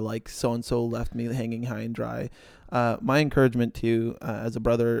help, or like so-and-so left me hanging high and dry, my encouragement to you as a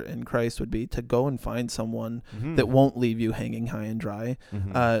brother in Christ would be to go and find someone that won't leave you hanging high and dry.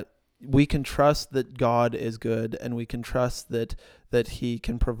 we can trust that God is good, and we can trust that he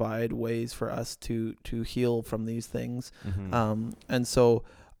can provide ways for us to heal from these things. And so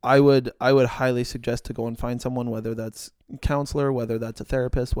I would highly suggest to go and find someone, whether that's a counselor, whether that's a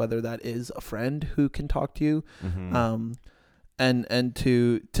therapist, whether that is a friend who can talk to you, and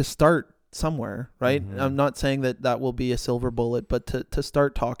to start somewhere, right? I'm not saying that will be a silver bullet, but to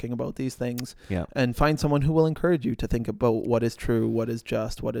start talking about these things, and find someone who will encourage you to think about what is true, what is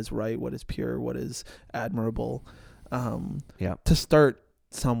just, what is right, what is pure, what is admirable, to start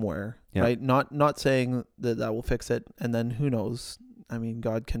somewhere, right? Not saying that will fix it, and then who knows? I mean,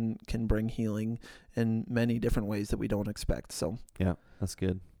 God can bring healing in many different ways that we don't expect. So yeah, that's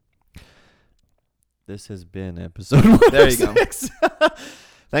good. This has been episode 106. There you go.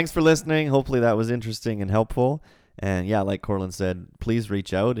 Thanks for listening. Hopefully that was interesting and helpful. And yeah, like Corlin said, please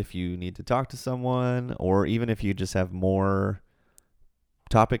reach out if you need to talk to someone, or even if you just have more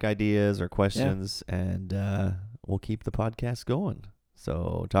topic ideas or questions, and we'll keep the podcast going.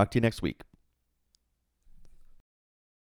 So talk to you next week.